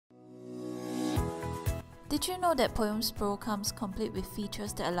Did you know that Poems Pro comes complete with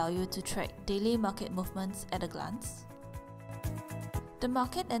features that allow you to track daily market movements at a glance? The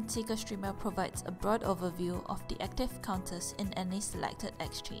Market and Ticker Streamer provides a broad overview of the active counters in any selected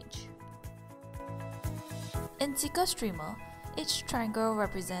exchange. In Ticker Streamer, each triangle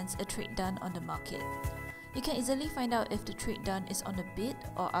represents a trade done on the market. You can easily find out if the trade done is on the bid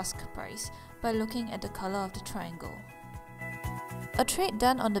or ask price by looking at the color of the triangle. A trade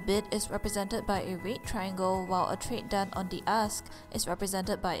done on the bid is represented by a red triangle, while a trade done on the ask is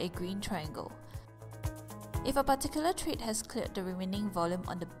represented by a green triangle. If a particular trade has cleared the remaining volume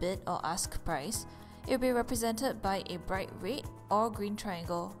on the bid or ask price, it will be represented by a bright red or green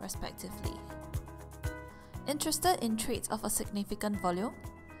triangle respectively. Interested in trades of a significant volume?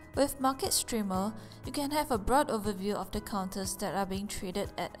 With Market Streamer, you can have a broad overview of the counters that are being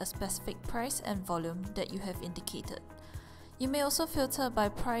traded at a specific price and volume that you have indicated. You may also filter by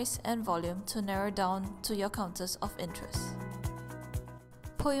price and volume to narrow down to your counters of interest.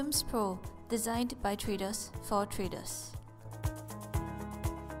 Poems Pro, designed by traders for traders.